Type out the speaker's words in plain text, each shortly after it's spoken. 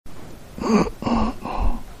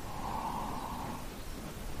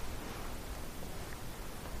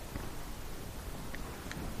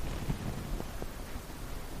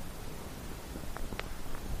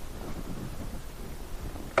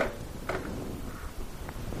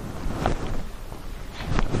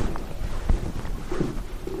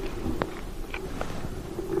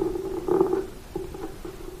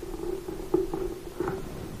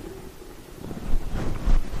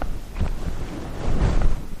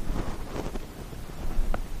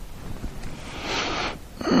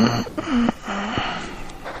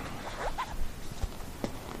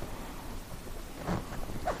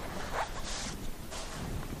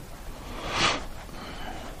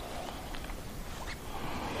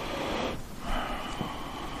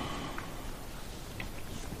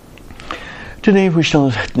Today we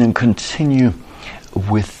shall continue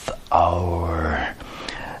with our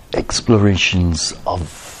explorations of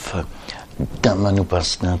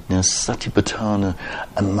Dhammanupassana, Satipatthana,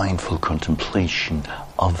 and mindful contemplation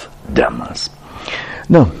of Dhammas.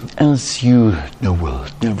 Now, as you know well,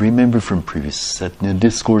 remember from previous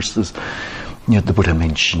discourses, the Buddha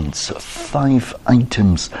mentions 5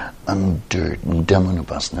 items under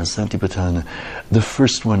Dhammanupassana, Satipatthana. The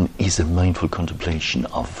first one is a mindful contemplation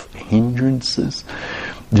of hindrances.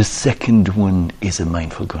 The second one is a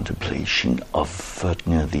mindful contemplation of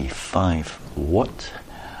the 5 what?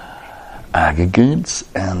 Aggregates.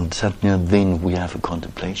 And then we have a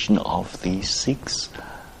contemplation of the 6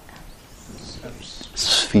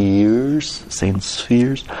 spheres, sense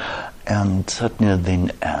spheres. And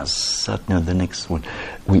then as the next one,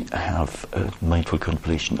 we have a mindful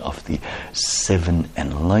contemplation of the 7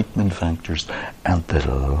 enlightenment factors. And the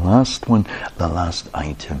last one, the last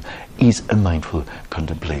item, is a mindful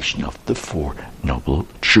contemplation of the 4 noble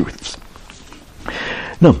truths.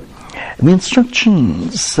 Now, the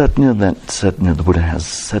instructions that the Buddha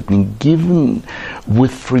has given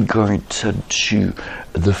with regard to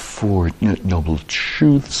the 4 noble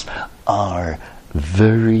truths are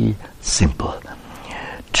very simple,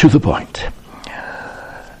 to the point.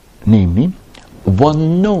 Namely,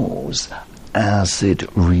 one knows as it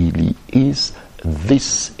really is,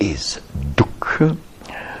 this is dukkha.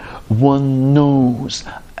 One knows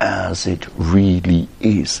as it really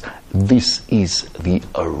is, this is the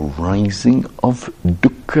arising of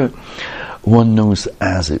dukkha. One knows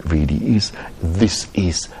as it really is, this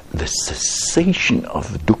is the cessation of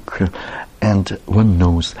dukkha. And one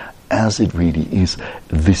knows as it really is,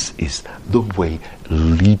 this is the way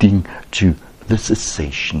leading to the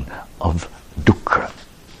cessation of dukkha.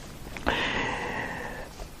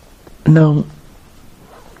 Now,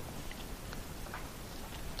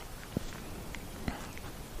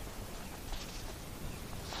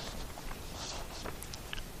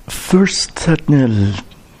 first,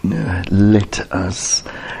 let us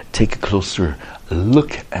take a closer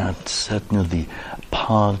look at the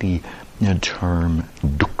Pali term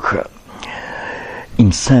dukkha,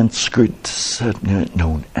 in Sanskrit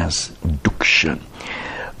known as duksha.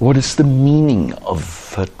 What is the meaning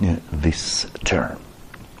of this term?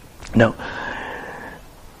 Now,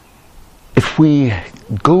 if we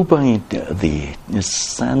go by the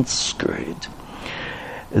Sanskrit,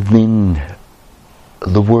 then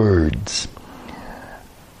the words,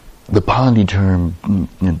 the Pali term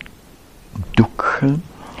dukkha,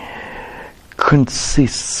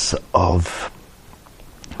 consists of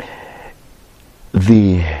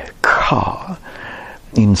the ka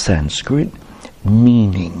in Sanskrit,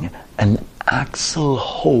 meaning an axle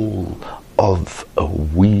hole of a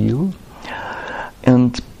wheel,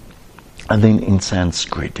 and then in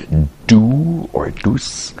Sanskrit du or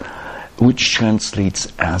dus, which translates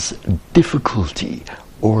as difficulty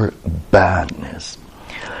or badness.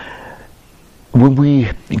 When we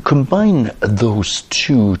combine those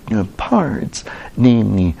 2 parts,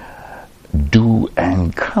 namely du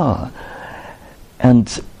and ka,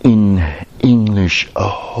 and in English a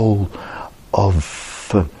whole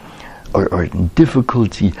of or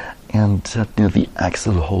difficulty and the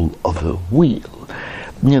axle hole of a wheel,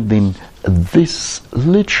 then this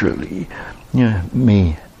literally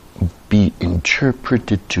may be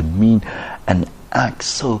interpreted to mean an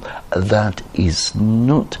axle that is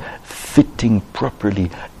not fitting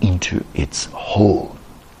properly into its hole.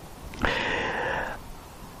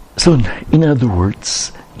 So, in other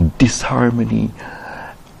words, disharmony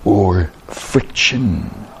or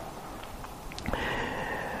friction.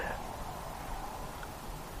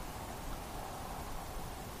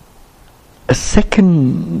 A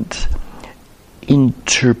second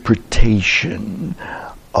interpretation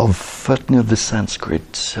of the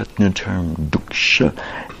Sanskrit term duksha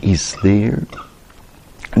is there,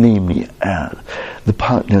 namely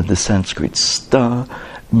the Sanskrit sta,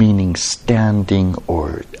 meaning standing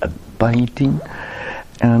or abiding,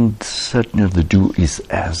 and the du is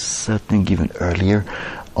as given earlier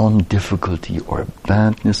on difficulty or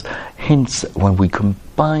badness. Hence, when we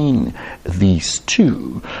combine these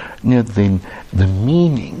two, then the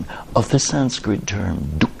meaning of the Sanskrit term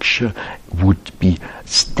duksha would be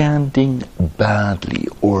standing badly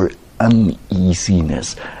or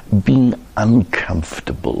uneasiness, being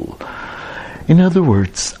uncomfortable. In other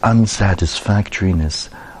words, unsatisfactoriness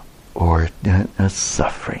or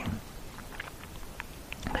suffering.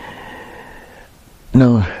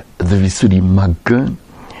 Now, the Visuddhimagga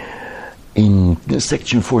in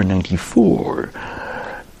section 494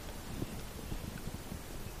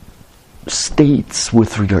 states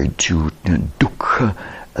with regard to dukkha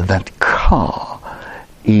that ka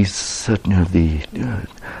is the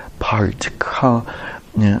part ka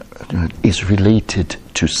is related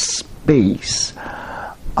to space,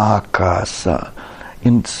 akasa,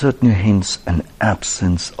 and hence an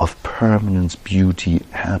absence of permanence, beauty,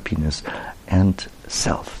 happiness, and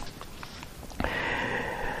self.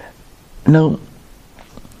 Now,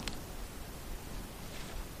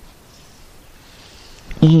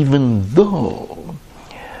 even though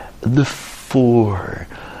the four,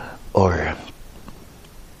 or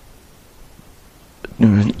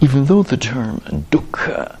even though the term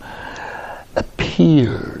dukkha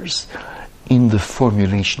appears in the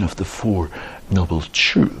formulation of the Four Noble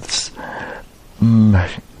Truths,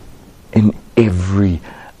 in every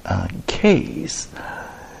case,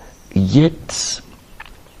 yet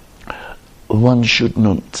one should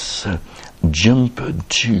not jump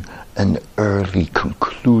to an early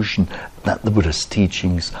conclusion that the Buddha's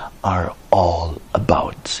teachings are all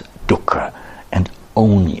about dukkha and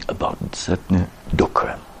only about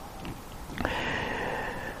dukkha.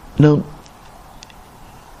 Now,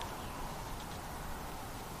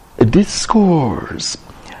 a discourse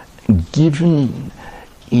given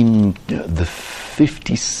in the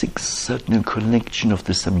 56th collection of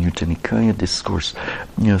the Samyutta Nikaya, discourse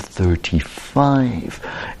 35,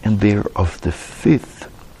 and thereof the 5th,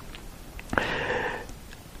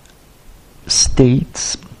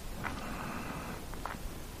 states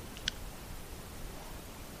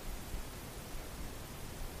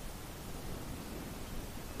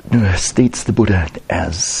the Buddha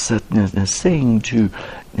as saying to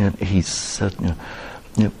his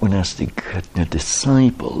monastic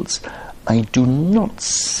disciples, I do not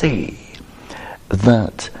say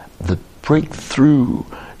that the breakthrough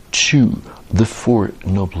to the Four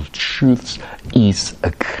Noble Truths is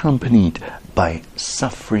accompanied by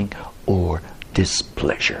suffering or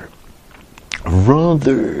displeasure.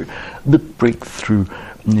 Rather, the breakthrough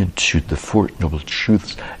to the Four Noble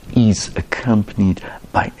Truths is accompanied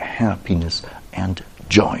by happiness and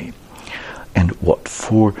joy. And what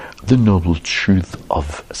for the noble truth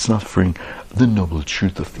of suffering, the noble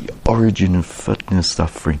truth of the origin of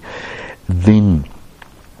suffering, then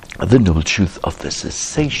the noble truth of the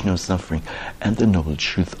cessation of suffering, and the noble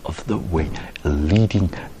truth of the way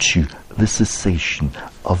leading to the cessation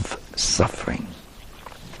of suffering.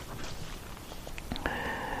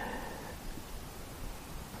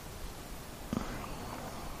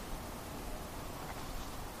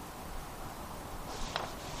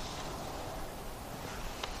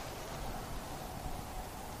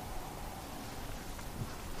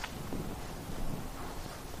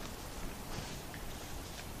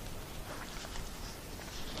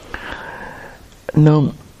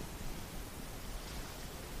 Now,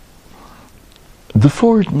 the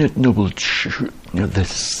Four Noble Truths, the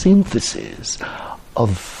synthesis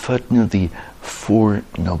of the Four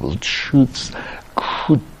Noble Truths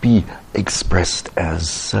could be expressed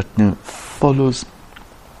as follows.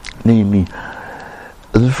 Namely,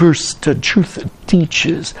 the first truth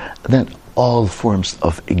teaches that all forms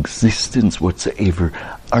of existence whatsoever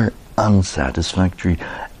are unsatisfactory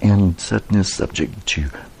and subject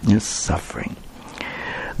to suffering.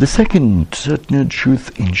 The second truth,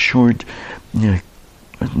 in short,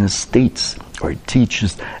 states or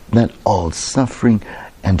teaches that all suffering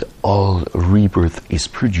and all rebirth is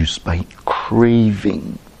produced by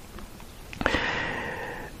craving.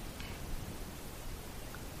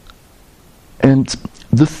 And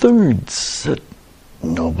the third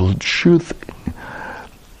noble truth,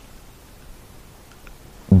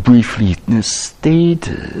 briefly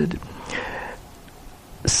stated,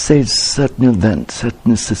 says that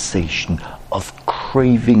cessation of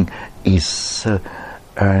craving is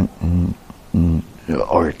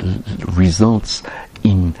or results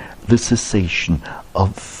in the cessation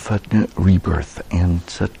of rebirth and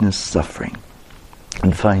suffering.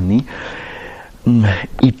 And finally,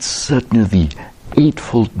 it's certainly the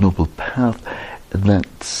Eightfold Noble Path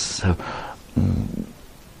that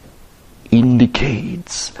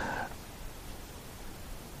indicates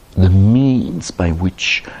the means by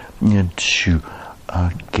which to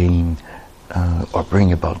gain or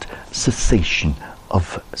bring about cessation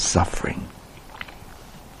of suffering.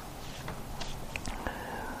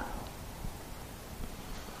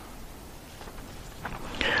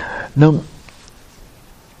 Now,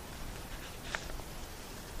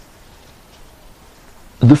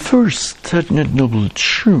 the first noble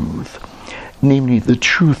truth, namely the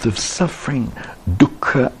truth of suffering,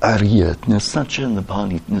 dukkha ariya, such in the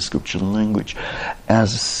Pali scriptural language,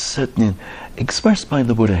 as expressed by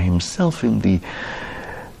the Buddha himself in the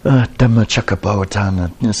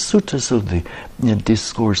Dhammacakkappavattana Sutta, so the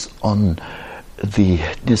discourse on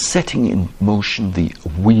the setting in motion the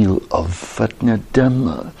wheel of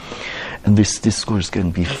Dhamma. And this discourse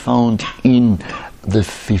can be found in the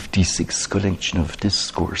 56th collection of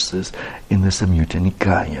discourses in the Samyutta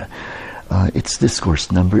Nikaya. It's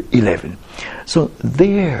discourse number 11. So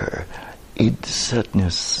there it certainly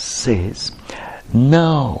says,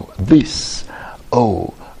 now this,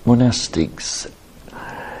 O monastics,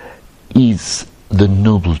 is the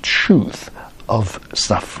noble truth of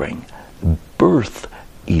suffering. Birth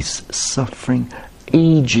is suffering,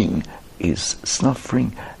 aging is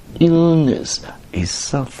suffering, illness is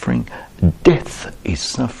suffering, death is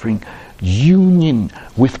suffering, union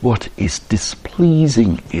with what is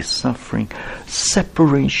displeasing is suffering,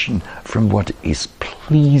 separation from what is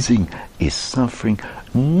pleasing is suffering,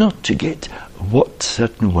 not to get what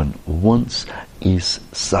certain one wants is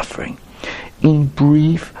suffering. In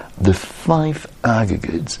brief, the 5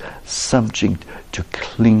 aggregates subject to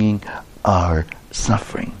clinging are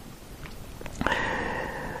suffering.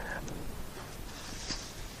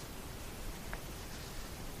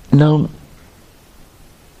 Now,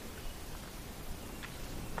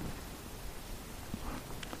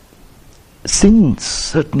 since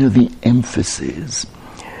certainly the emphasis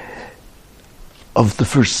of the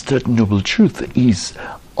first noble truth is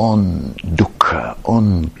on dukkha,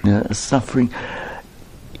 on suffering,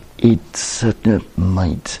 it certainly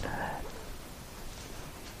might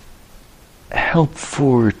help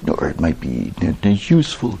for, or it might be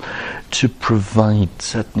useful to provide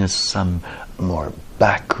certainly some more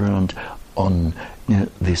background on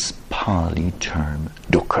this Pali term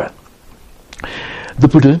dukkha. The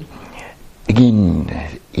Buddha,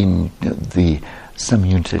 again in the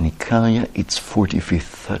Samyutta Nikaya, its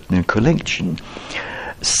 45th collection,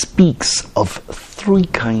 speaks of 3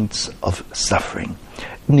 kinds of suffering,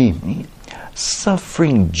 namely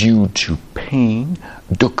suffering due to pain,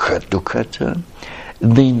 dukkha dukkhata,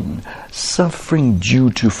 then suffering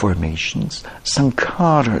due to formations,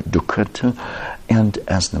 sankhara dukkhata, and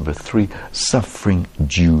as number 3, suffering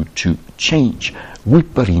due to change,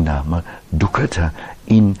 viparinama dukkhata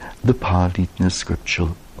in the Pali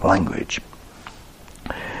scriptural language.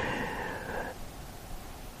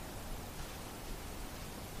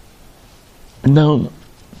 Now,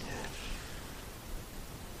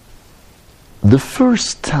 the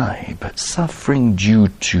first type, suffering due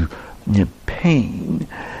to pain,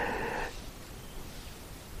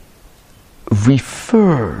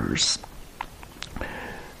 refers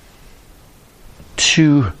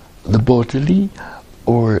to the bodily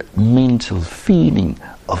or mental feeling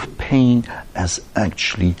of pain as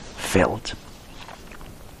actually felt.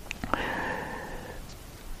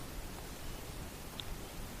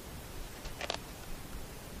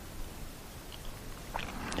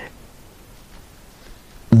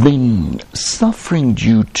 Then suffering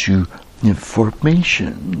due to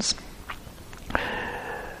formations,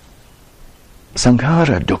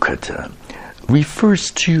 sankhara dukkhata, refers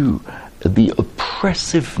to the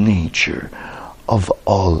oppressive nature of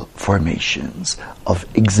all formations of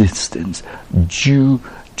existence due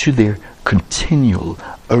to their continual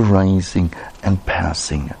arising and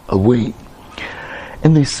passing away.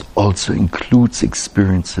 And this also includes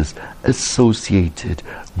experiences associated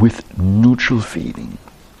with neutral feeling.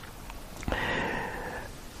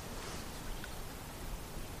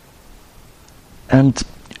 And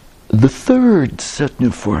the third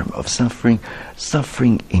certain form of suffering,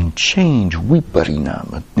 suffering in change,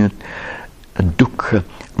 viparinama, dukkha,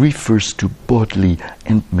 refers to bodily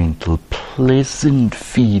and mental pleasant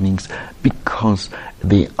feelings because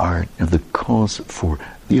they are the cause for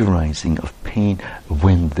the arising of pain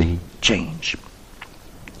when they change.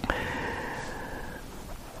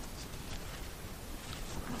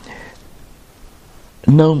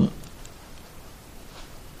 Now,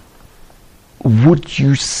 would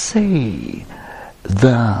you say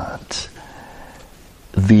that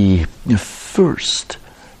the first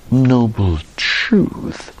noble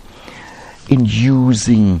truth in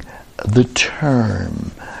using the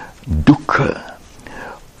term dukkha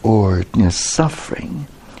or suffering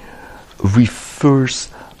refers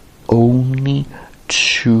only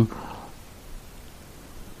to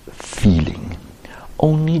feeling,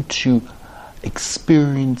 only to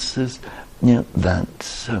experiences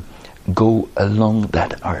that go along,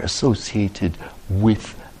 that are associated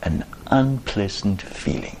with an unpleasant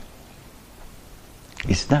feeling.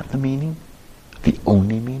 Is that the meaning? The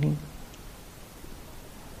only meaning?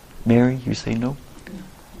 Mary, you say no?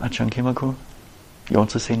 No. Achan Kimaku, you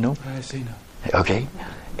also say no? I say no. Okay.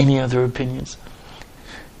 Any other opinions?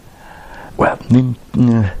 Well, then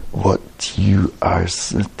what you are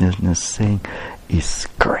saying is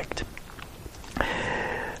correct.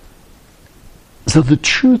 So the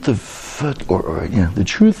truth of the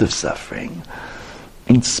truth of suffering,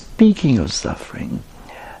 in speaking of suffering,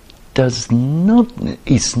 is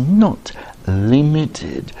not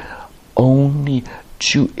limited only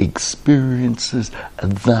to experiences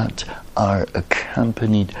that are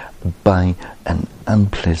accompanied by an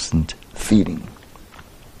unpleasant feeling.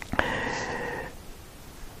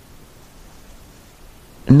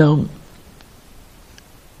 Now,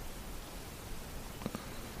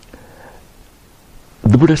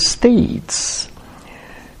 the Buddha states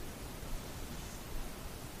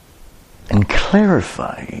and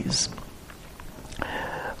clarifies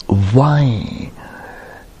why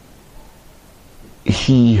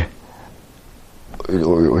he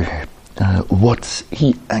what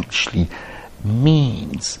he actually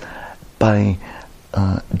means by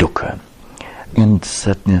dukkha and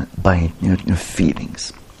by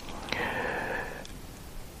feelings.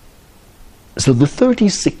 So the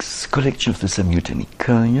 36th collection of the Samyutta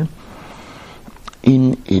Nikaya,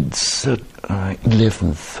 in its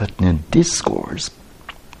 11th discourse,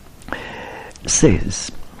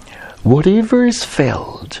 says, whatever is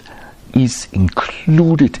felt is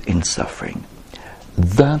included in suffering.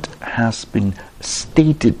 That has been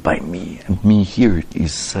stated by me, and me here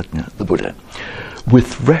is the Buddha,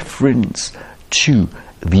 with reference to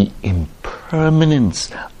the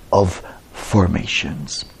impermanence of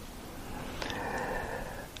formations.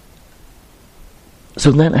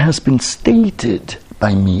 So that has been stated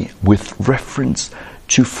by me with reference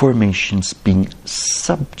to formations being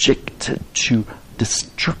subjected to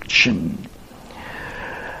destruction.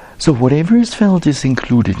 So whatever is felt is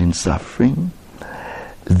included in suffering.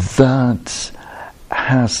 That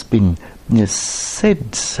has been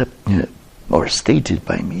said or stated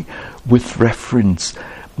by me with reference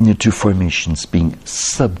to formations being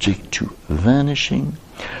subject to vanishing,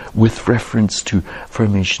 with reference to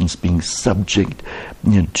formations being subject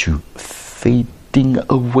to fading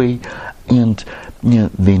away, and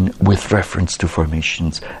then with reference to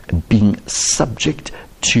formations being subject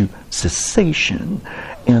to cessation,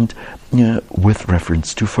 and with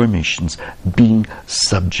reference to formations being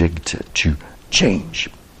subject to change.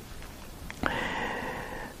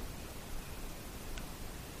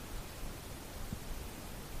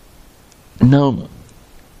 Now,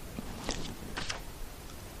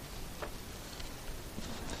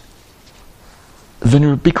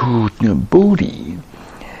 Venerable Bhikkhu Bodhi,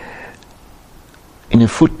 in a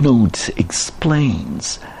footnote,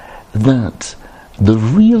 explains that the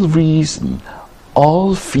real reason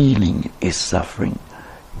all feeling is suffering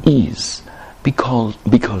is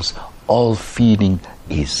because all feeling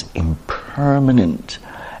is impermanent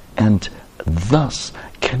and thus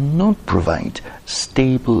cannot provide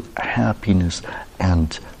stable happiness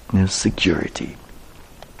and security.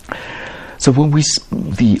 So when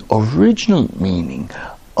the original meaning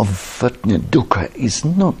of dukkha is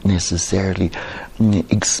not necessarily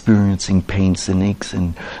experiencing pains and aches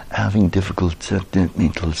and having difficult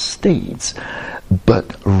mental states,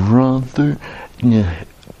 but rather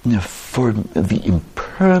for the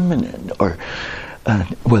impermanent or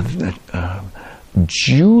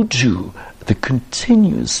due to the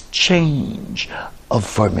continuous change of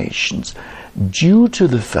formations, due to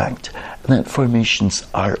the fact that formations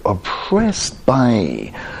are oppressed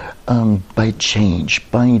by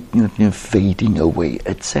change, by fading away,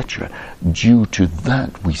 etc. Due to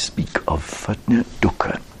that, we speak of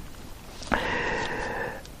dukkha.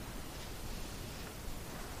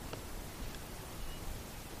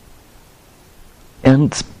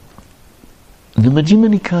 And the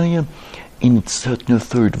Majjhima Nikaya, in its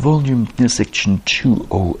third volume, section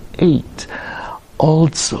 208,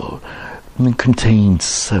 also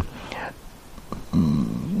contains a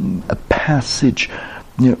passage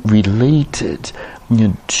related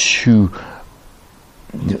to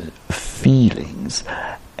feelings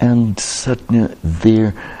And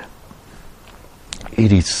there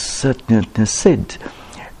it is said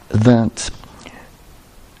that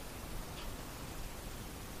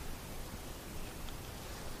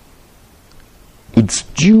it's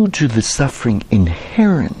due to the suffering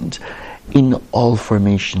inherent in all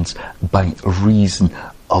formations by reason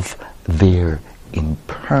of their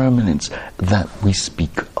impermanence that we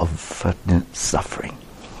speak of suffering.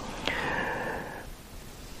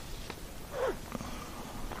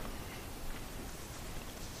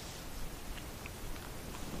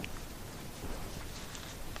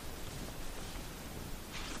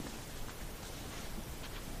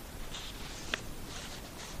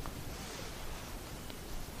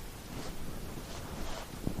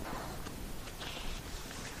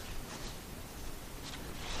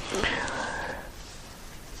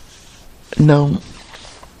 Now,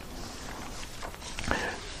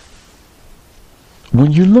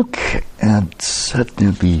 when you look at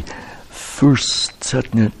the first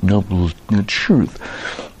noble truth,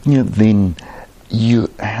 then you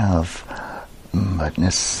have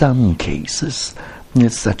some cases,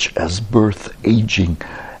 such as birth, aging,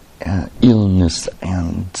 illness,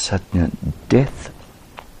 and death,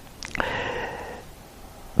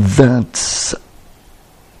 that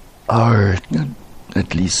are,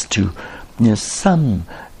 at least to some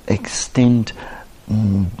extent,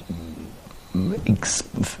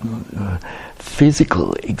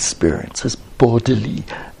 physical experiences, bodily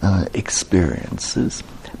experiences,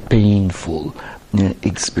 painful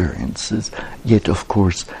experiences. Yet, of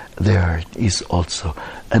course, there is also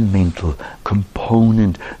a mental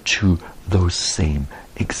component to those same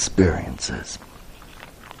experiences.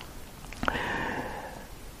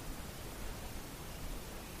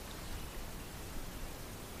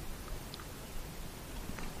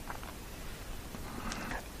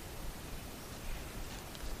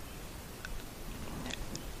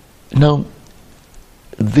 Now,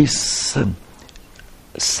 this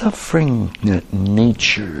suffering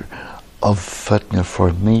nature of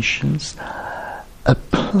formations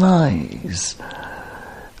applies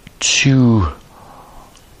to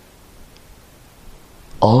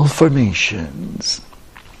all formations,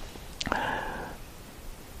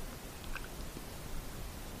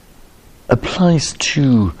 applies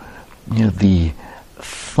to the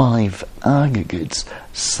five aggregates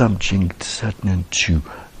subject to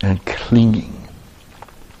clinging.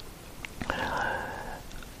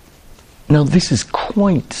 Now, this is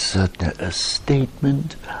quite a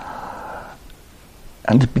statement,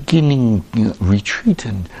 and the beginning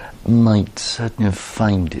retreatant might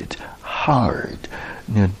find it hard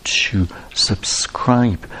to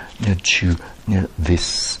subscribe to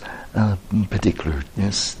this particular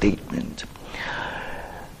statement.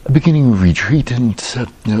 A beginning retreatant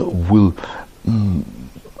will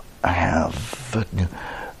have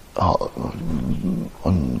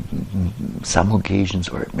on some occasions,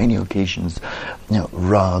 or many occasions,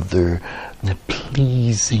 rather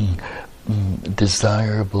pleasing,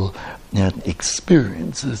 desirable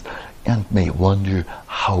experiences, and may wonder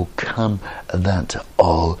how come that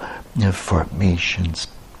all formations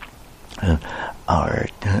are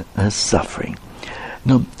suffering.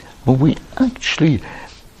 Now, when we actually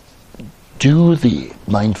do the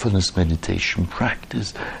mindfulness meditation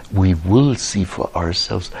practice, we will see for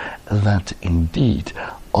ourselves that indeed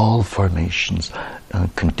all formations,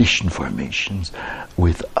 conditioned formations,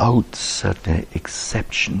 without certain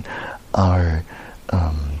exception, are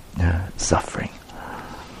suffering.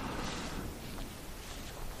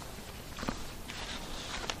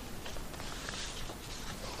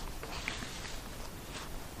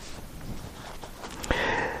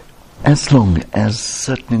 As long as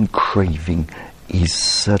certain craving is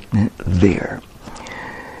certain there.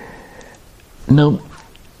 Now,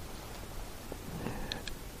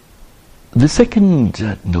 the second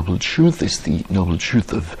noble truth is the noble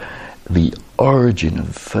truth of the origin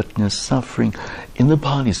of suffering, in the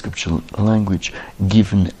Pali scriptural language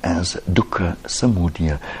given as dukkha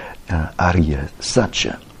samudaya arya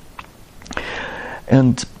satya.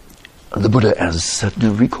 And the Buddha, as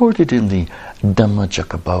recorded in the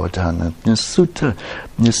Dhammacakkappavattana Sutta,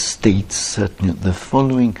 states the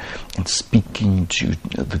following, and speaking to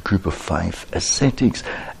the group of 5 ascetics: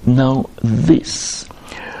 now this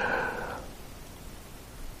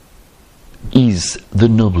is the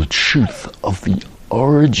noble truth of the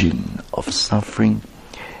origin of suffering.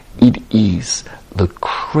 It is the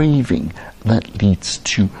craving that leads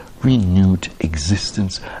to renewed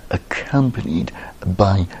existence, accompanied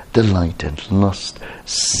by delight and lust,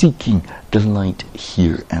 seeking delight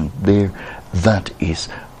here and there. That is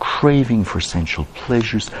craving for sensual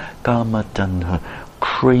pleasures, kama tanha,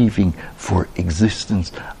 craving for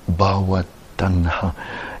existence, bhava tanha,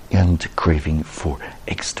 and craving for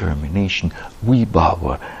extermination,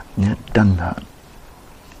 vibhava tanha.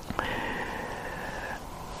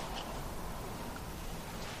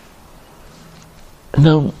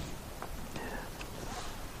 Now,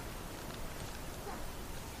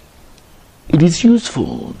 it is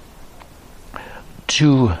useful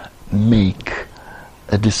to make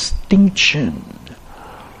a distinction,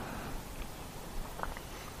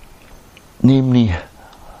 namely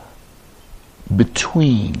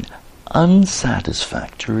between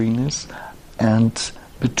unsatisfactoriness and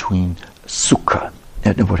between sukha.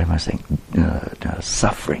 What am I saying?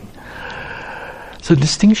 Suffering. So,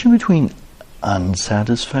 distinction between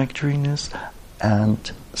unsatisfactoriness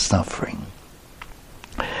and suffering.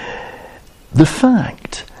 The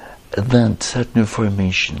fact that certain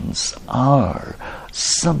formations are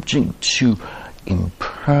subject to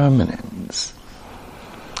impermanence,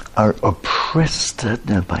 are oppressed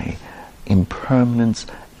by impermanence,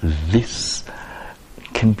 this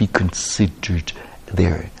can be considered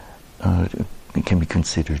their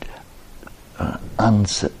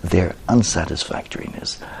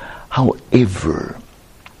unsatisfactoriness. However,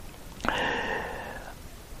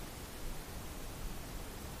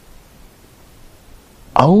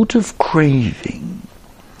 out of craving,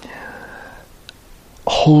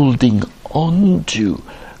 holding on to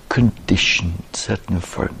conditioned certain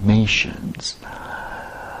formations,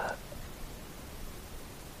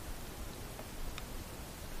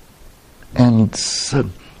 and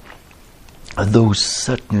those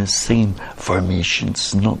certain same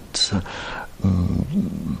formations not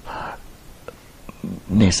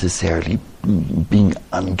necessarily being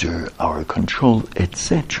under our control,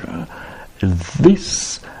 etc.,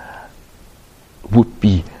 this would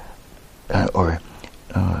be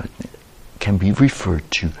can be referred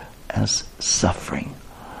to as suffering.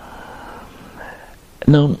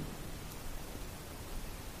 Now,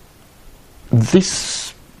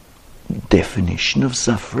 this definition of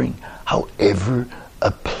suffering, however,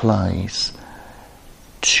 applies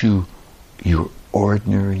to your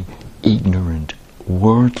ordinary, ignorant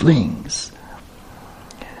worldlings.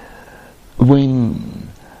 When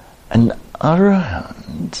an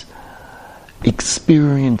arahant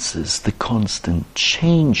experiences the constant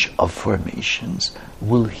change of formations,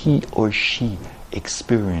 will he or she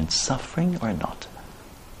experience suffering or not?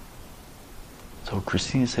 So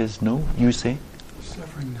Christina says no, you say?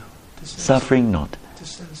 Suffering no. Suffering not.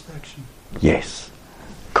 Dissatisfaction. Yes,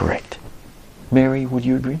 correct. Mary, would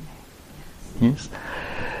you agree? Yes?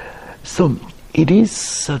 So it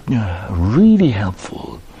is really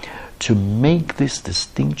helpful to make this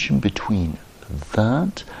distinction between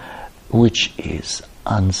that which is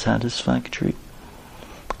unsatisfactory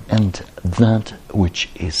and that which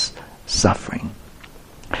is suffering.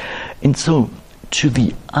 And so, to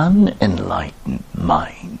the unenlightened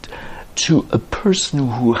mind, to a person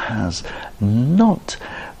who has not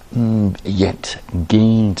yet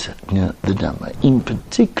gained the Dhamma, in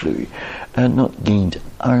particular, not gained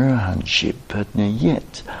arahantship, but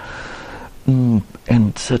yet, and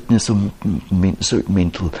certain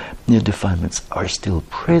mental defilements are still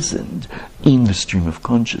present in the stream of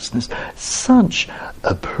consciousness, such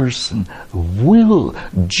a person will,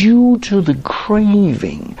 due to the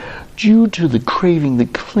craving, the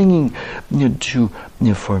clinging to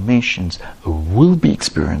formations, will be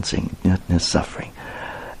experiencing suffering.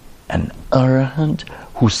 An arahant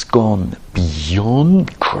who's gone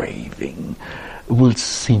beyond craving will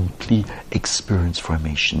simply experience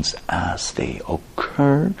formations as they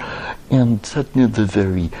occur, and certainly the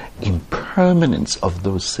very impermanence of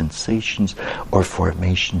those sensations or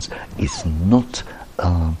formations is not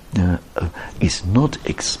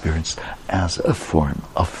experienced as a form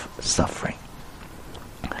of suffering.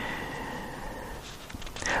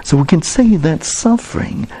 So we can say that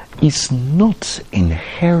suffering is not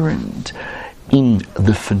inherent in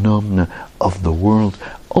the phenomena of the world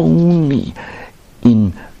only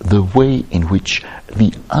in the way in which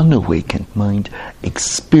the unawakened mind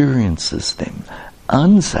experiences them.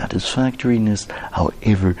 Unsatisfactoriness,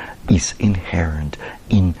 however, is inherent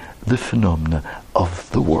in the phenomena of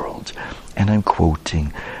the world. And I'm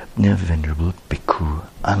quoting Venerable Bhikkhu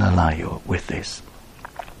Analayo with this.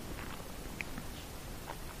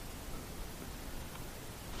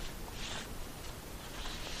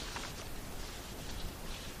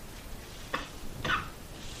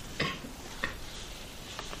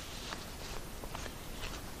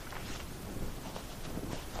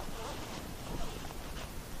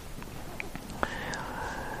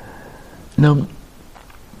 Now,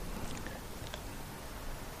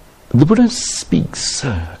 the Buddha speaks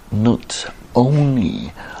not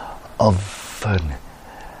only of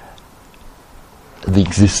the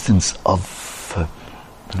existence of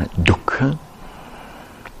dukkha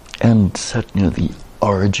and the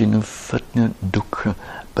origin of dukkha,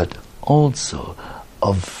 but also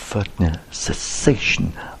of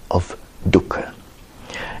cessation of dukkha,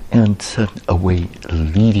 and a way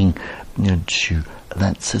leading to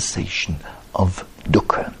that cessation of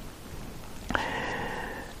dukkha.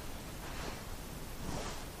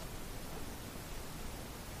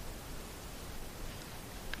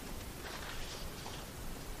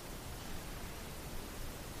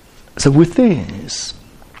 So with this,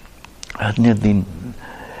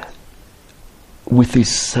 with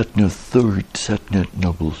this third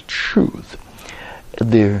noble truth,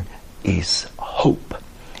 there is hope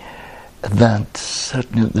that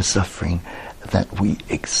the suffering that we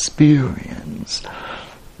experience,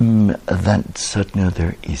 that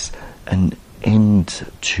there is an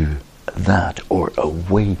end to that, or a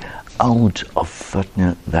way out of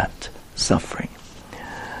that suffering.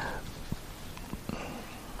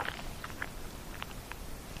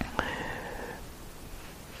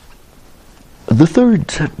 The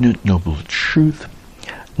third noble truth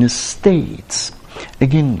states,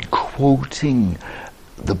 again quoting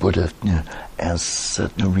the Buddha as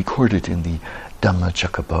recorded in the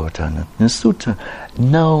Dhammacakkappavattana Sutta,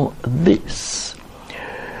 now this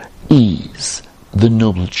is the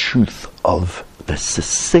noble truth of the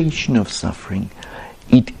cessation of suffering.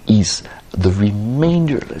 It is the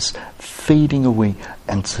remainderless fading away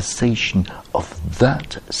and cessation of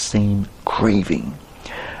that same craving,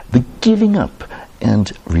 the giving up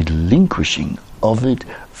and relinquishing of it,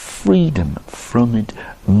 freedom from it,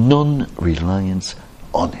 non-reliance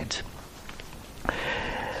on it.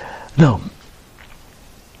 Now,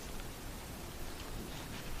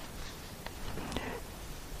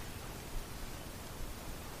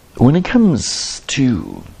 when it comes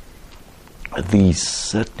to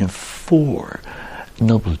these four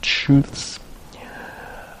noble truths,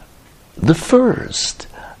 the first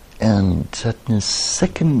and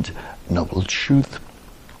second noble truth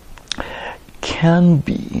can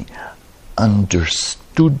be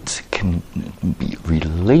understood, can be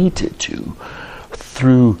related to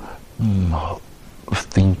through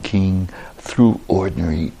thinking, through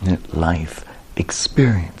ordinary life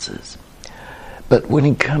experiences. But when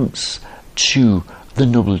it comes to the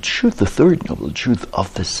noble truth, the third noble truth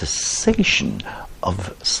of the cessation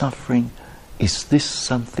of suffering, is this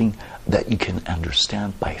something that you can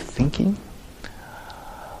understand by thinking?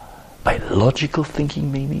 By logical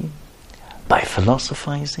thinking, maybe? By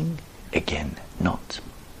philosophizing? Again, not.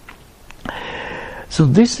 So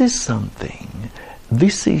this is something,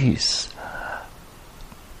 this as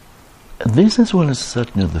well as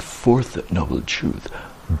the fourth noble truth,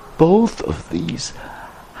 both of these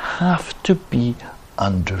have to be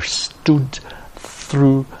understood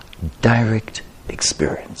through direct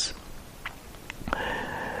experience.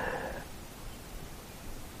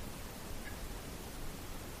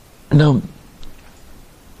 Now,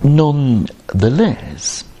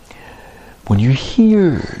 nonetheless, when you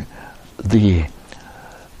hear the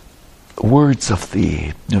words of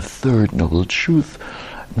the third noble truth,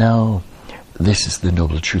 now this is the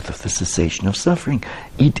noble truth of the cessation of suffering.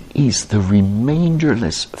 It is the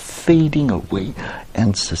remainderless fading away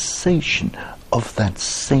and cessation of that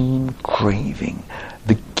same craving,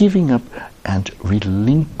 the giving up and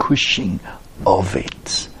relinquishing of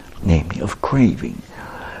it, namely of craving,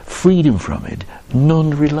 freedom from it,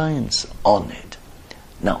 non-reliance on it.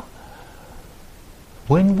 Now,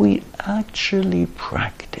 when we actually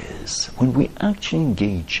practice, when we actually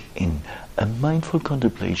engage in a mindful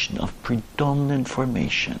contemplation of predominant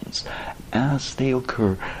formations as they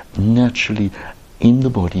occur naturally in the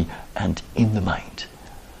body and in the mind,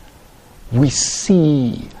 we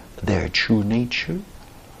see their true nature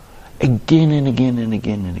again and again and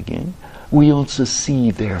again and again. We also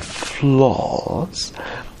see their flaws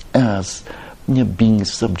as being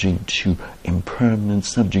subject to impermanence,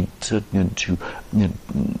 subject to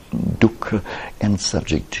dukkha, and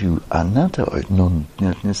subject to anatta, or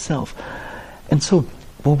non-self. And so,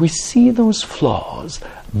 when we see those flaws,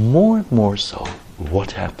 more and more so,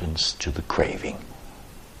 what happens to the craving?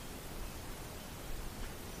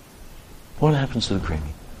 What happens to the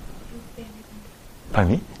craving?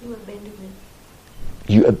 Pardon me? You abandon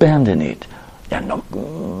it. You abandon it. Yeah, no.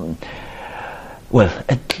 Well,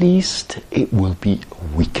 at least it will be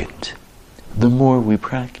weakened. The more we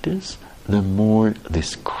practice, the more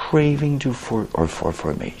this craving for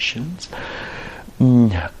formations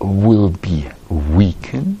will be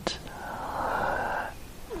weakened,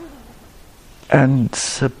 and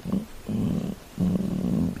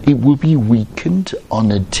it will be weakened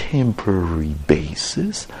on a temporary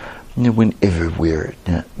basis whenever we're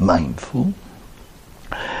mindful.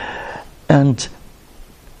 And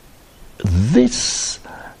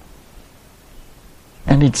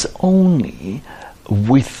it's only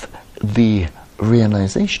with the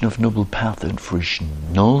realization of noble path and fruition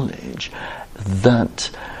knowledge that,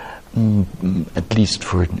 at least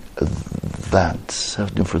for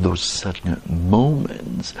those certain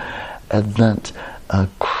moments, that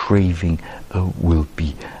craving will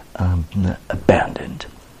be abandoned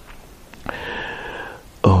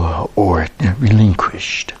or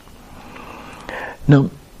relinquished. Now,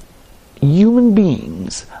 human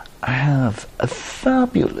beings have a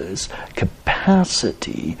fabulous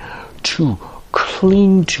capacity to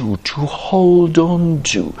cling to hold on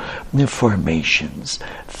to the formations,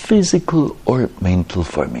 physical or mental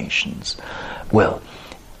formations. Well,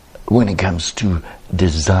 when it comes to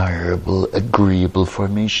desirable, agreeable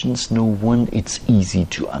formations, it's easy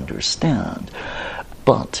to understand.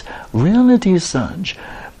 But reality is such,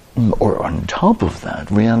 or on top of that,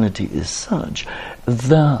 reality is such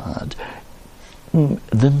that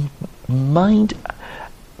the mind,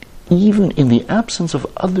 even in the absence of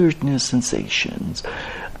other sensations,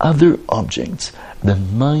 other objects, the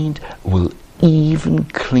mind will even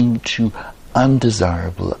cling to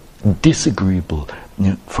undesirable, disagreeable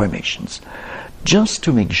formations, just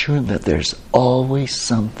to make sure that there's always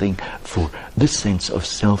something for the sense of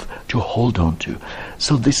self to hold on to.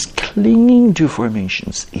 So this clinging to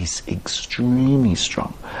formations is extremely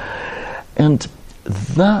strong. And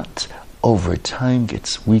that over time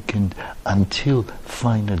gets weakened until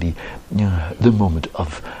finally the moment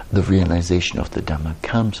of the realization of the Dhamma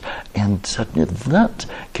comes, and suddenly that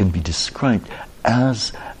can be described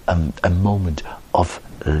as a moment of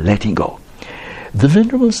letting go. The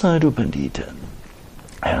Venerable Sayadaw Pandita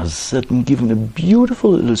has given a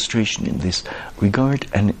beautiful illustration in this regard,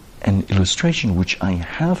 an illustration which I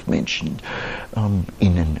have mentioned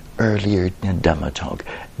in an earlier Dhamma talk,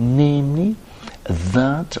 namely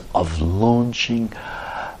that of launching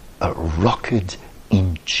a rocket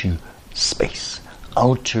into space,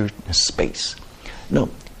 outer space. Now,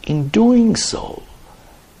 in doing so,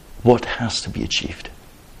 what has to be achieved?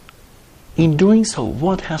 In doing so,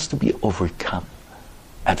 what has to be overcome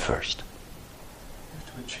at first? You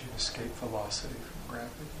have to achieve escape velocity from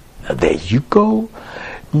gravity. There you go.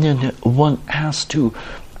 One has to,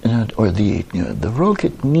 the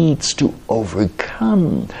rocket needs to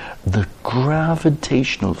overcome the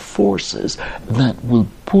gravitational forces that will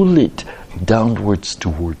pull it downwards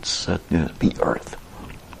towards the earth.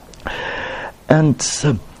 And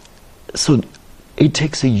so it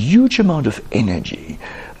takes a huge amount of energy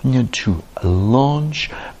to launch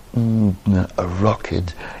a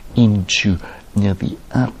rocket into the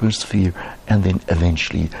atmosphere and then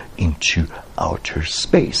eventually into outer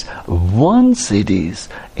space. Once it is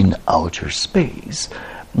in outer space,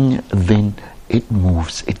 then it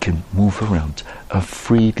moves, it can move around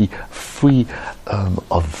freely, free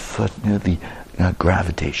of the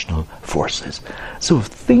gravitational forces. So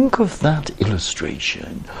think of that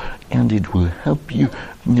illustration, and it will help you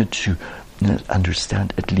to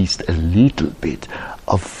understand at least a little bit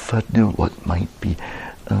of what might be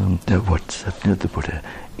what the Buddha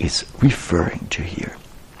is referring to here.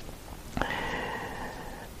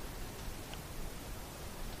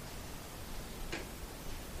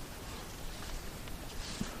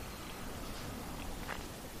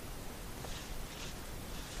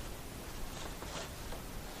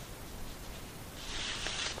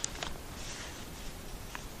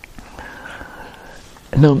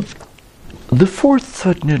 Now, the fourth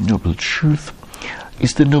noble truth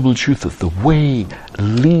is the noble truth of the way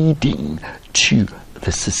leading to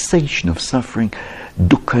the cessation of suffering,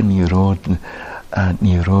 dukkha nirodha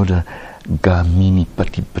gamini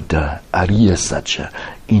patipada ariya satcha,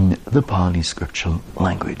 in the Pali scriptural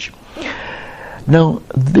language. Now,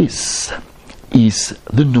 this is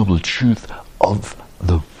the noble truth of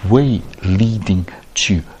the way leading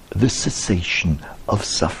to the cessation of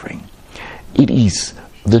suffering. It is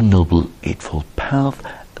the Noble Eightfold Path,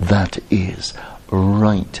 that is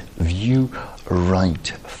right view,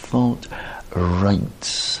 right thought, right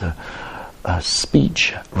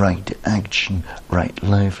speech, right action, right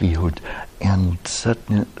livelihood, and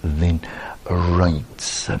then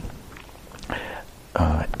right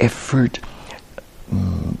effort,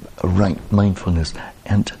 right mindfulness,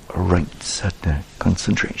 and right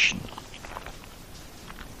concentration.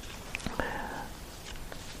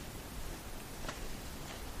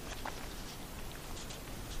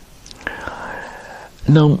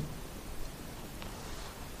 Now,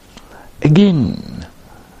 again,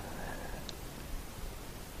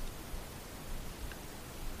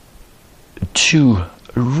 to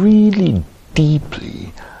really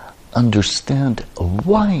deeply understand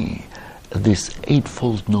why this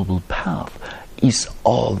Eightfold Noble Path is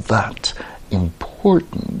all that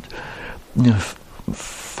important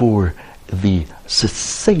for the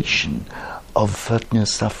cessation of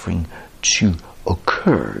suffering to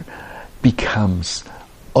occur becomes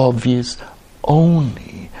obvious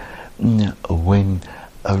only when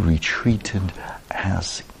a retreatant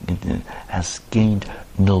has gained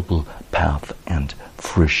noble path and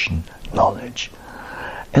fruition knowledge.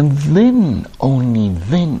 And then, only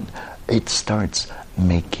then, it starts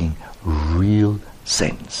making real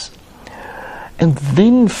sense. And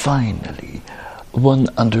then finally, one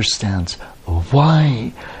understands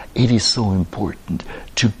why it is so important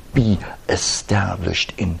to be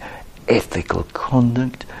established in ethical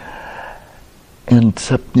conduct. And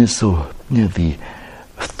so the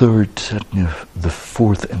third, the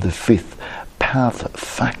fourth and the fifth path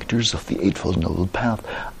factors of the Eightfold Noble Path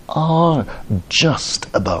are just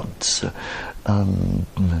about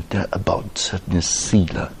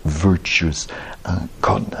sila, virtuous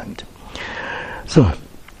conduct. So,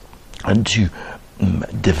 and to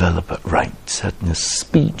develop right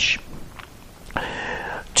speech,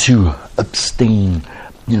 to abstain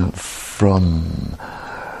from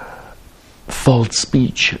false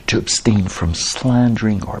speech, to abstain from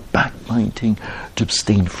slandering or backbiting, to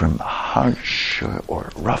abstain from harsh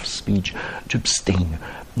or rough speech, to abstain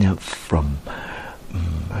from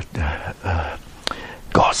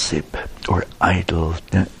gossip or idle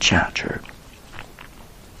chatter.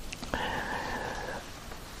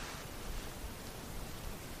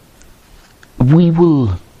 We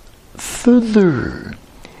will further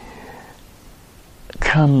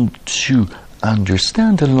come to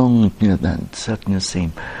understand along that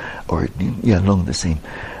same, or along the same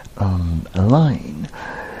line,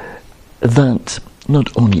 that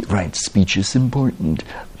not only right speech is important,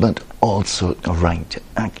 but also right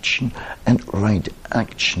action. And right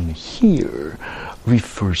action here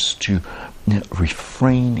refers to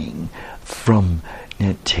refraining from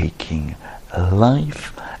taking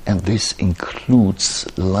life, and this includes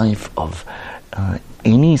life of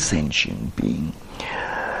any sentient being.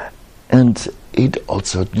 And it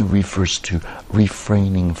also refers to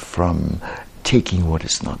refraining from taking what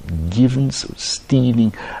is not given, so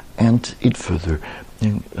stealing, and it further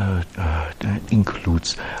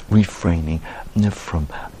includes refraining from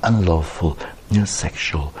unlawful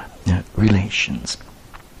sexual relations.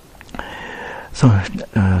 So,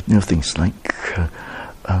 things like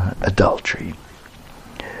adultery.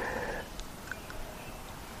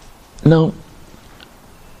 Now,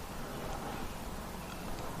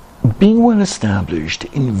 being well established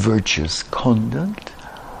in virtuous conduct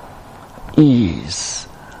is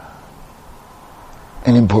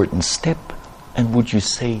an important step, and would you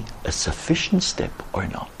say a sufficient step or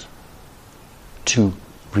not to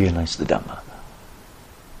realize the Dhamma?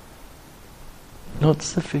 Not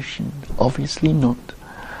sufficient, obviously not.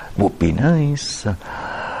 Would be nice,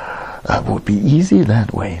 would be easy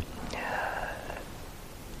that way.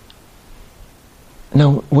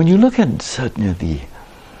 Now, when you look at certainly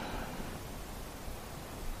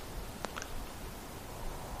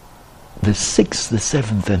the sixth, the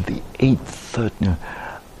seventh, and the eighth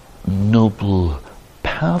noble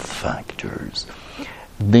path factors,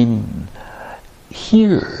 then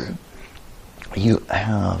here you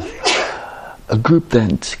have a group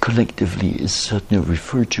that collectively is certainly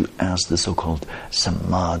referred to as the so-called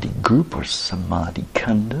Samadhi group or Samadhi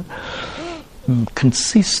Kanda,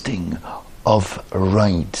 consisting of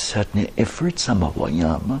right certain efforts,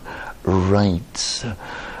 samavayama, right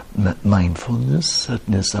mindfulness,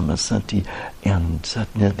 certain samasati, and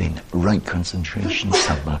certain then right concentration,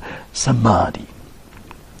 samadhi.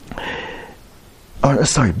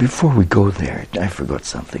 Sorry, before we go there, I forgot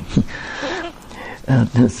something.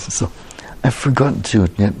 So I forgot to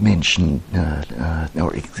mention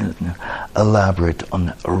or elaborate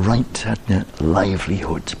on right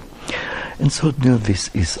livelihood. And so this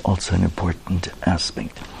is also an important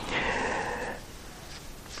aspect.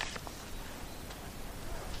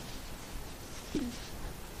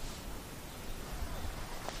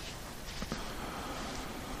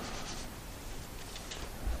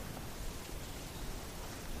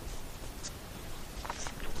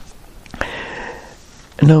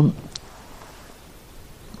 Now,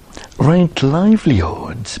 right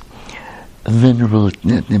livelihood, Venerable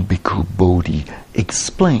Bhikkhu Bodhi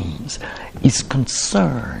explains, is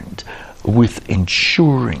concerned with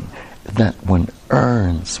ensuring that one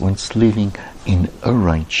earns one's living in a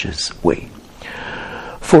righteous way.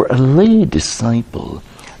 For a lay disciple,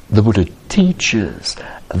 the Buddha teaches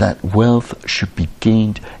that wealth should be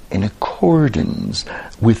gained in accordance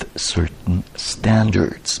with certain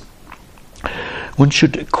standards. One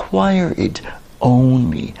should acquire it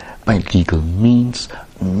only by legal means,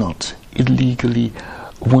 not illegally.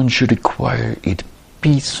 One should acquire it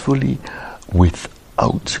peacefully,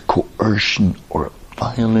 without coercion or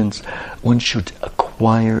violence. One should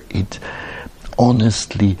acquire it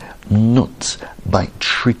honestly, not by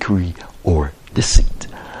trickery or deceit.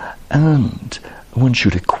 And one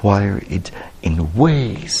should acquire it in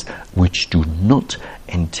ways which do not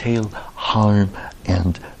entail harm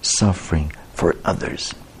and suffering for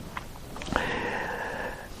others.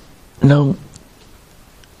 Now,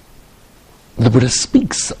 the Buddha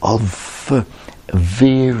speaks of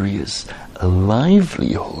various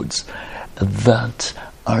livelihoods that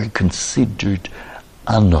are considered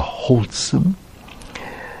unwholesome,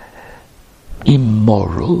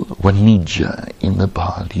 immoral, vanija in the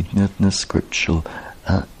Pali, in the scriptural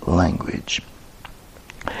language.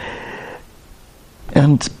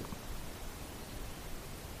 And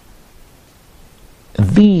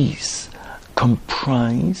these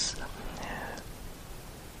comprise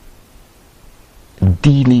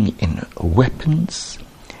dealing in weapons,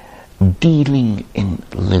 dealing in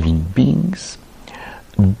living beings,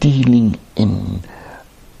 dealing in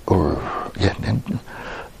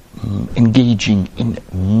engaging in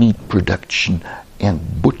meat production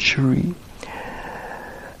and butchery,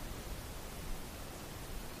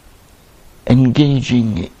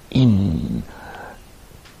 engaging in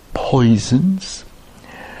poisons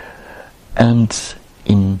and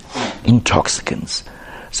in intoxicants.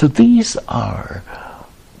 So these are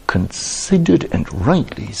considered, and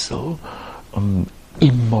rightly so,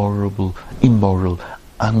 immoral,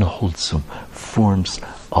 unwholesome forms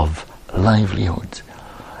of livelihood.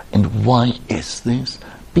 And why is this?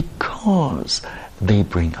 Because they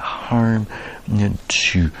bring harm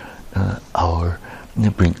to our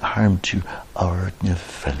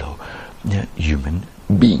fellow human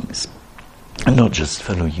beings. And not just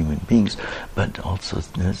fellow human beings, but also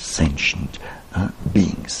sentient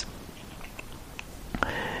beings.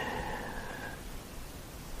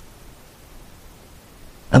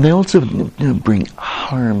 And they also bring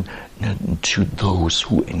harm to those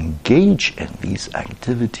who engage in these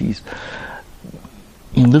activities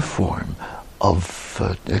in the form of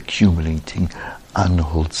accumulating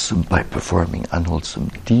unwholesome, by performing unwholesome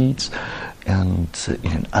deeds and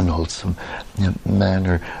in an unwholesome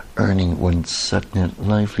manner, earning one's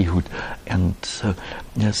livelihood, and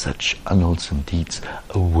such unwholesome deeds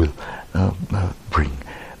will bring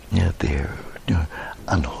their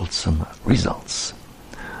unwholesome results.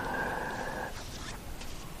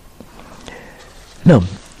 Now,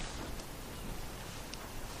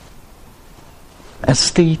 as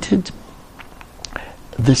stated,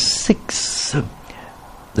 the sixth,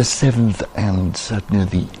 the seventh, and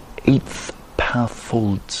the eighth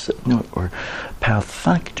pathfolds or path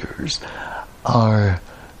factors are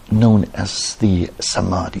known as the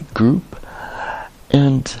samadhi group,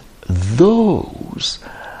 and those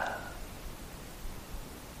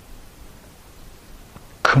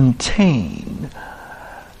contain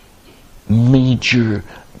major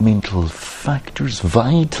mental factors,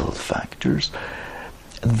 vital factors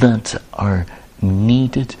that are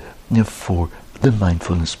needed for the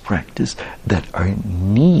mindfulness practice, that are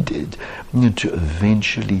needed to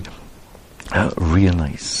eventually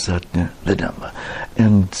realize the Dhamma,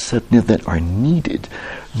 and that are needed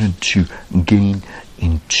to gain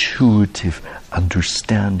intuitive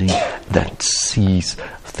understanding that sees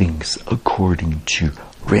things according to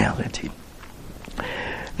reality.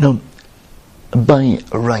 Now, by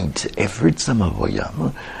right effort,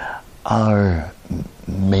 samavayama, are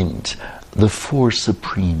meant the four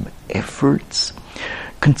supreme efforts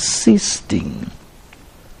consisting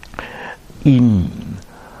in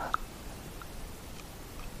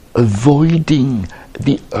avoiding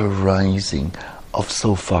the arising of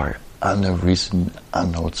so far unarisen,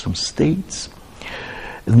 unwholesome states,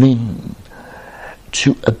 then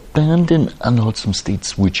to abandon unwholesome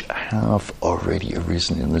states which have already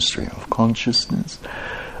arisen in the stream of consciousness,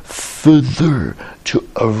 further to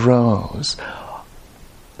arouse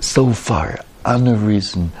so far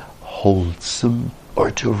unarisen wholesome,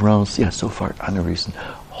 or to arouse, so far unarisen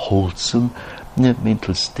wholesome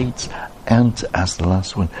mental states, and as the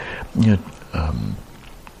last one, the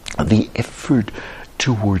effort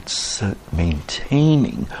towards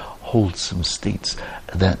maintaining wholesome states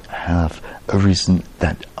that have arisen,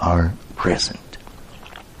 that are present.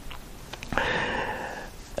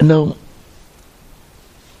 Now,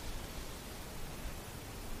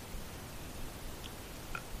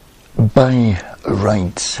 By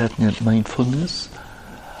right satna mindfulness,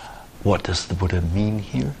 what does the Buddha mean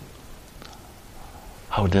here?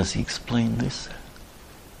 How does he explain this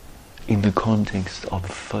in the context of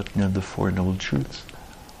the Four Noble Truths?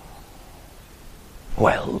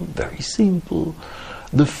 Well, very simple.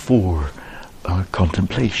 The four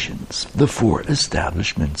contemplations, the four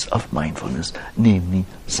establishments of mindfulness, namely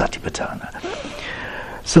Satipatthana.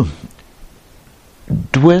 So,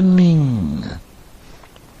 dwelling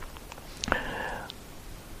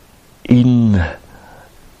in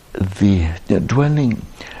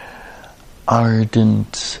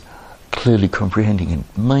ardent, clearly comprehending and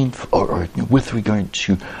mindful, or with regard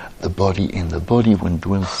to the body in the body, one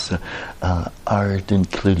dwells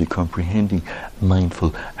ardent, clearly comprehending, mindful,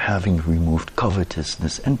 having removed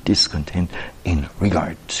covetousness and discontent in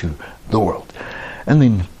regard to the world. And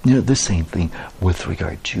then the same thing with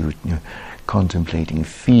regard to contemplating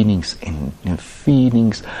feelings in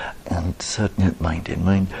feelings, and mind in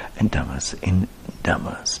mind, and dhammas in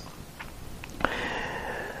dhammas.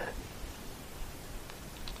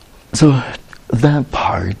 So that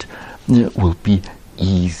part will be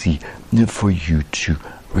easy for you to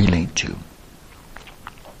relate to.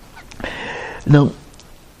 Now,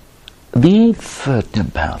 the eighth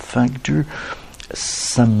path factor,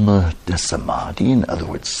 samadhi, in other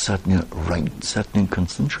words, right satna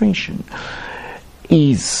concentration,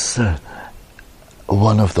 is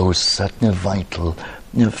one of those vital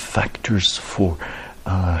factors for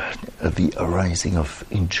the arising of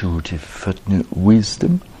intuitive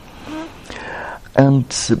wisdom.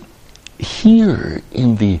 And here,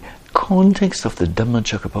 in the context of the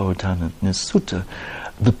Dhammacakkappavattana Sutta,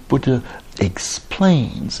 the Buddha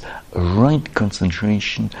explains right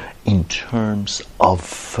concentration in terms of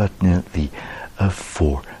the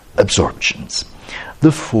four absorptions,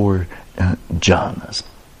 the four jhanas.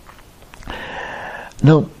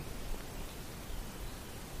 Now,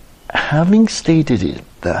 having stated it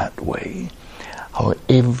that way,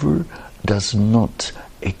 however, does not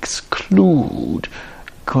exclude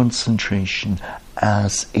concentration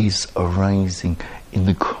as is arising in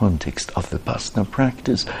the context of Vipassana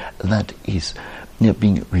practice, that is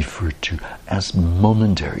being referred to as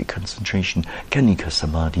momentary concentration, Khanika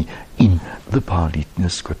Samadhi, in the Pali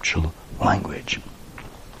scriptural language.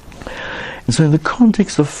 And so in the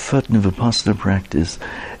context of Vipassana practice,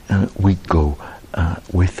 we go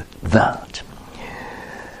with that.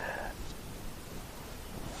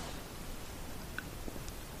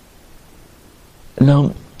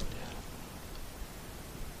 Now,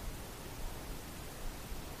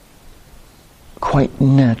 quite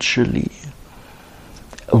naturally,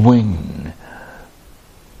 when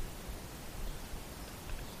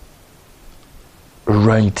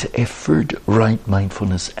right effort, right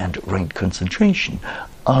mindfulness, and right concentration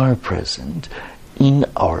are present in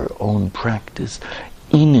our own practice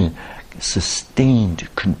in a sustained,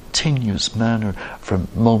 continuous manner from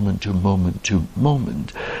moment to moment to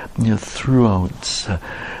moment, throughout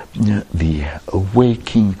the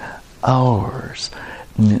waking hours,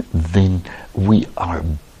 then we are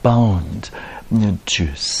bound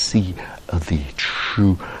to see the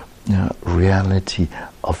true reality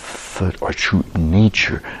of, or true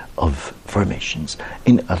nature of formations.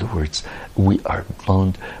 In other words, we are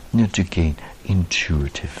bound to gain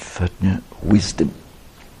intuitive wisdom.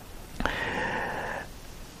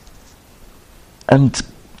 And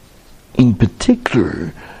in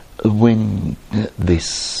particular, when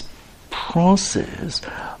this process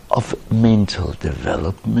of mental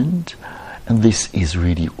development, and this is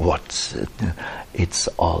really what it's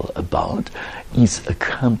all about, is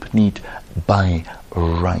accompanied by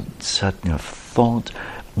right satna thought,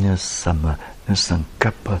 samma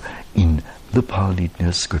sankappa in the Pali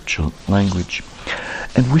scriptural language.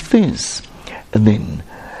 And with this, then,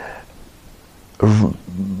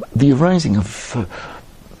 the arising of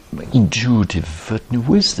intuitive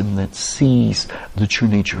wisdom that sees the true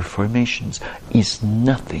nature of formations is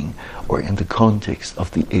nothing, or in the context of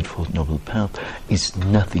the Eightfold Noble Path, is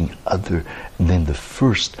nothing other than the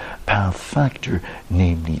first path factor,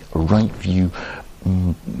 namely right view,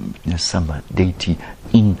 samadhi,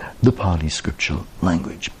 in the Pali scriptural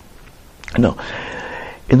language. Now,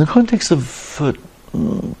 in the context of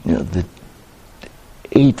the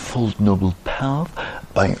Eightfold Noble Path,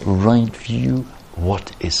 by right view,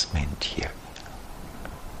 what is meant here?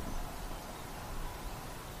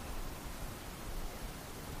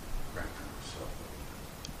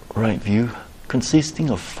 Right view, consisting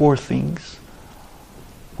of four things.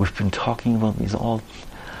 We've been talking about these all.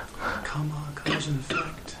 Cause and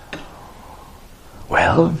effect.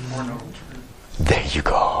 Well, there you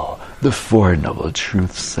go. The Four Noble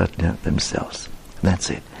Truths themselves. That's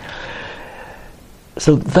it.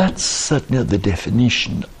 So that's the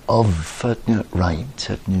definition of right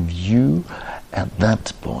view at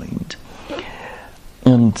that point.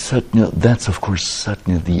 And that's of course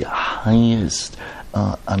the highest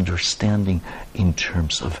understanding in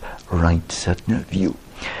terms of right view.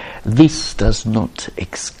 This does not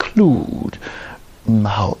exclude,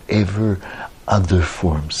 however, other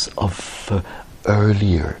forms of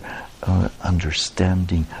earlier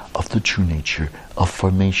understanding of the true nature of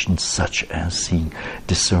formation, such as seeing,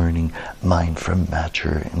 discerning mind from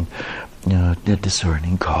matter, and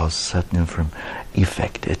discerning cause from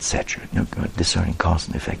effect, etc. Discerning cause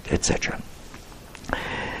and effect, etc.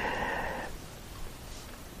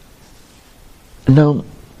 Now,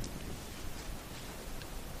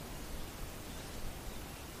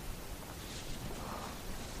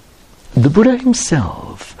 the Buddha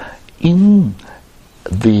himself, in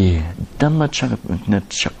the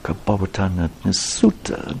Dhammacakkappavattana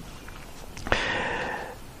Sutta,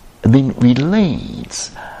 then relates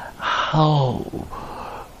how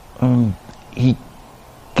he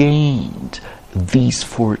gained these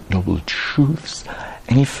Four Noble Truths,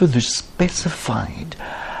 and he further specified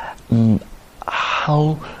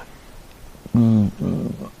how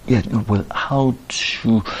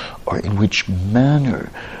to, or in which manner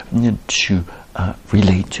to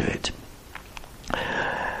relate to it.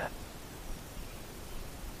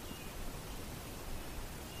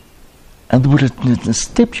 And the Buddha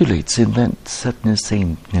stipulates in that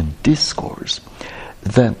same discourse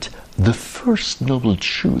that the first noble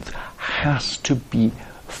truth has to be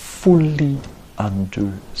fully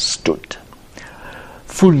understood,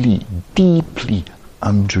 fully, deeply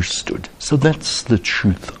understood. So that's the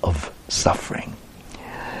truth of suffering.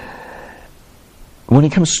 When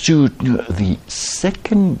it comes to the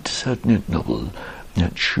second noble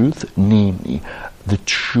truth, namely the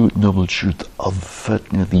true noble truth of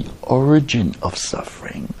the origin of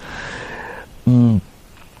suffering,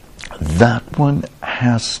 that one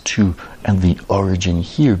has to, and the origin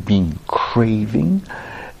here being craving,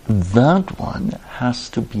 that one has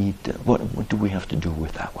to be, what do we have to do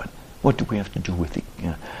with that one? What do we have to do with it?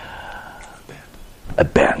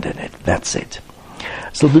 Abandon it, that's it.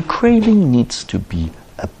 So the craving needs to be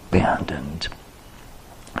abandoned.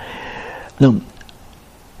 Now,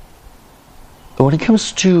 when it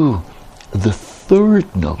comes to the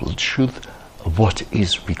third noble truth, what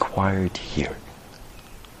is required here?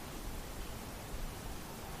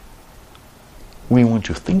 We want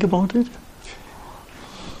to think about it?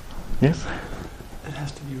 Yes? It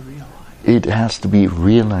has to be realized. It has to be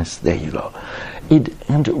realized. There you go.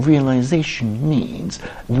 And realization means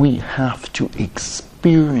we have to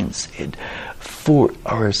experience it for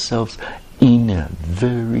ourselves in a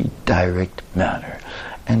very direct manner.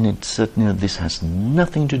 And it's this has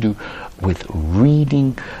nothing to do with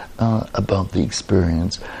reading about the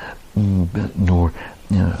experience, nor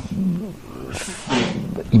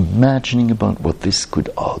imagining about what this could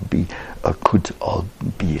all be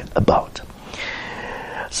about.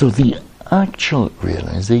 So the actual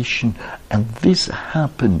realization, and this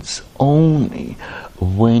happens only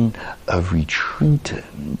when a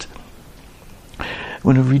retreatant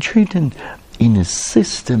in a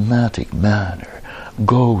systematic manner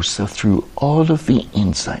goes through all of the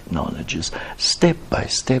insight knowledges, step by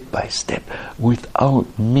step by step, without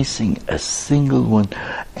missing a single one,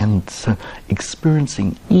 and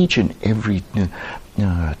experiencing each and every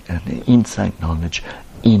insight knowledge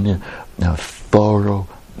in a thorough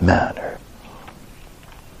manner.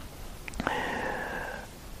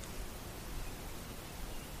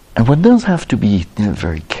 And one does have to be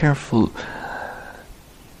very careful.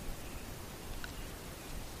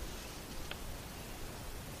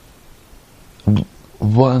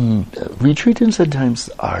 Retreatants at times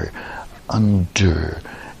are under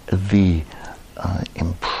the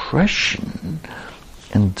impression,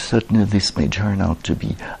 and certainly this may turn out to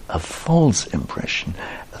be a false impression,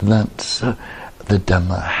 that the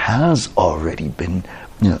Dhamma has already been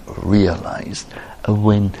realized,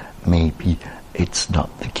 when maybe it's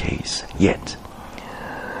not the case yet.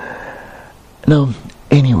 Now,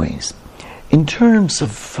 anyways, in terms of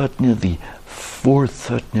the fourth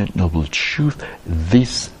noble truth,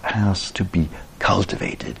 this has to be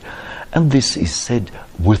cultivated, and this is said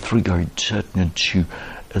with regard to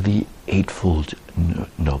the eightfold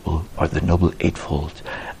noble, or the noble eightfold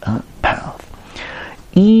path.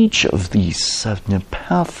 Each of these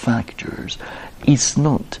path factors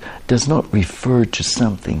does not refer to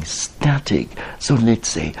something static. So let's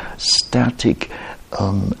say static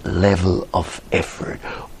level of effort,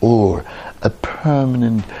 or a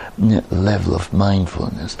permanent level of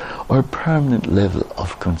mindfulness, or a permanent level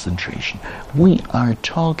of concentration. We are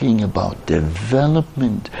talking about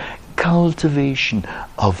development, cultivation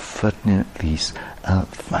of these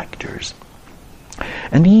factors.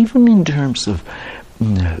 And even in terms of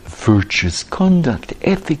virtuous conduct,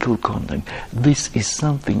 ethical conduct, this is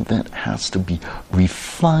something that has to be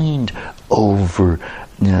refined over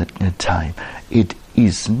time. It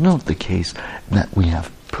is not the case that we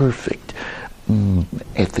have perfect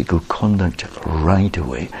ethical conduct right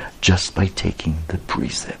away just by taking the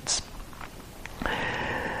precepts.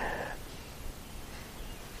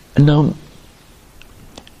 Now,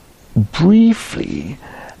 briefly,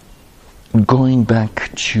 going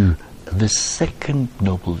back to the second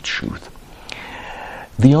noble truth,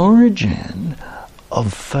 the origin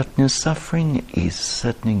of suffering is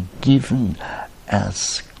certainly given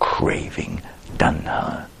as craving,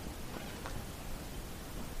 tanha.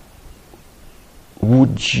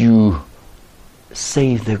 Would you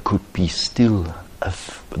say there could be still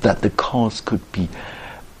that the cause could be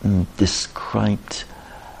described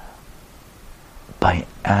by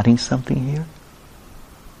adding something here?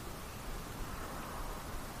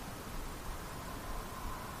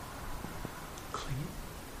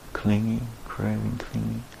 Clinging, craving,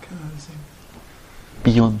 clinging.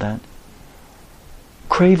 Beyond that,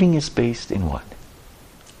 craving is based in what?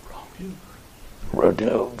 Wrong view.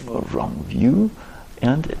 Wrong view,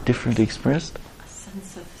 and differently expressed? A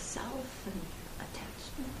sense of self and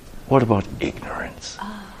attachment. What about ignorance?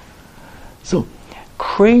 So,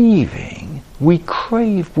 craving, we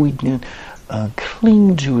crave, we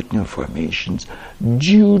cling to formations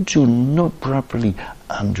due to not properly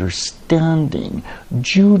understanding,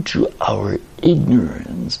 due to our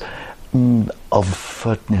ignorance of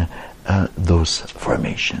those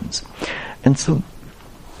formations. And so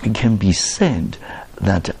it can be said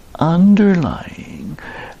that underlying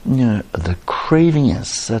the craving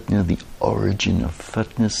as the origin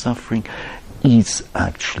of suffering is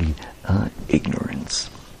actually ignorance.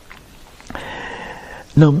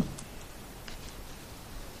 Now,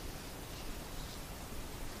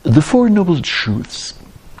 the Four Noble Truths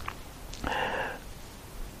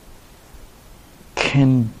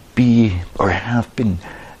can be or have been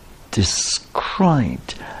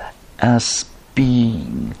described as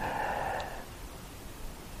being,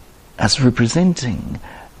 as representing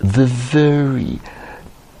the very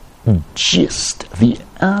gist, the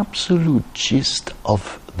absolute gist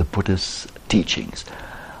of the Buddha's teachings.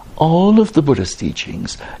 All of the Buddha's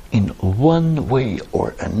teachings, in one way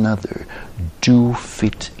or another, do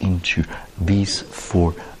fit into these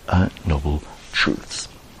Four Noble Truths.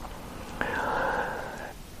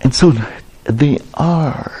 And so they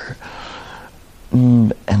are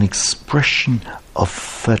an expression of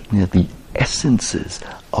the essences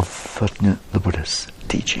of the Buddha's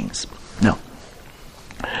teachings. Now,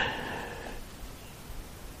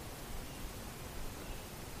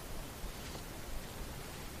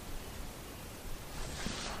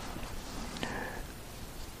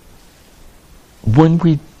 when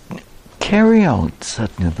we carry out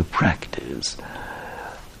the practice,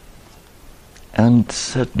 and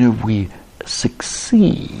we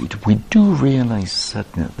succeed, we do realize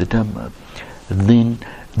the Dhamma, then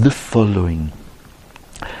the following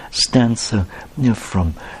stanza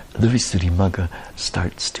from the Visuddhimagga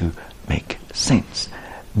starts to make sense.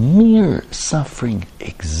 Mere suffering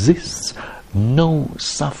exists, no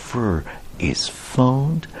sufferer is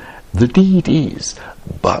found. The deed is,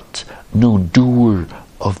 but no doer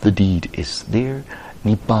of the deed is there.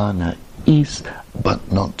 Nibbana is,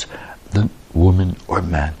 but not the woman or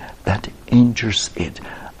man that enters it.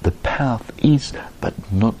 The path is, but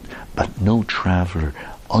no traveler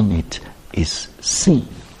on it is seen.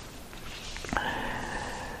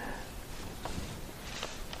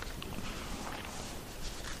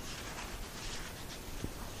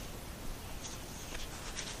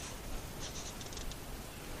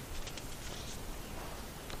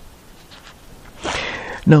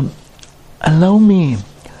 Now, allow me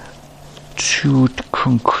to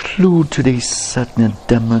conclude today's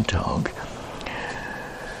Dhamma talk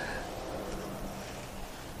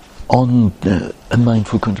on a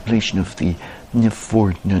mindful contemplation of the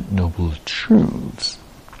Four Noble Truths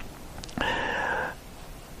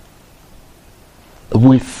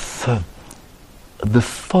with the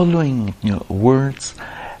following words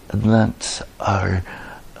that are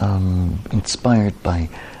inspired by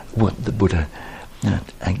what the Buddha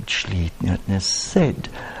actually said,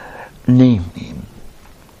 namely,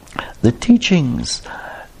 the teachings,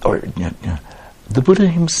 or the Buddha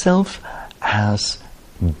himself has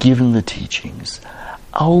given the teachings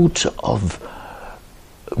out of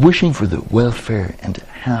wishing for the welfare and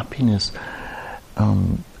happiness,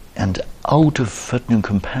 and out of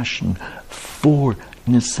compassion for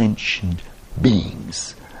sentient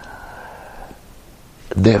beings.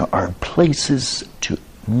 There are places to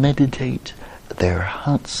meditate. There are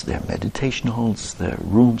huts, there are meditation halls, there are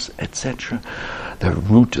rooms, etc. There are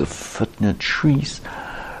root of trees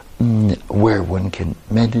where one can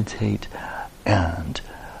meditate and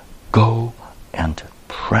go and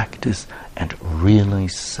practice and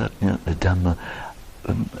realize the Dhamma,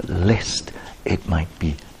 lest it might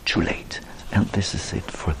be too late. And this is it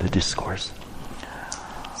for the discourse.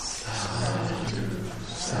 Sadhu,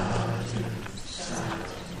 sadhu, sadhu.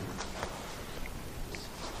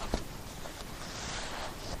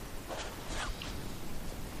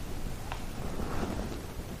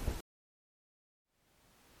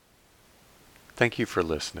 Thank you for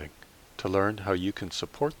listening. To learn how you can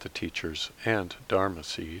support the teachers and Dharma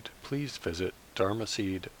Seed, please visit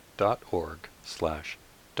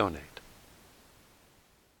dharmaseed.org/donate.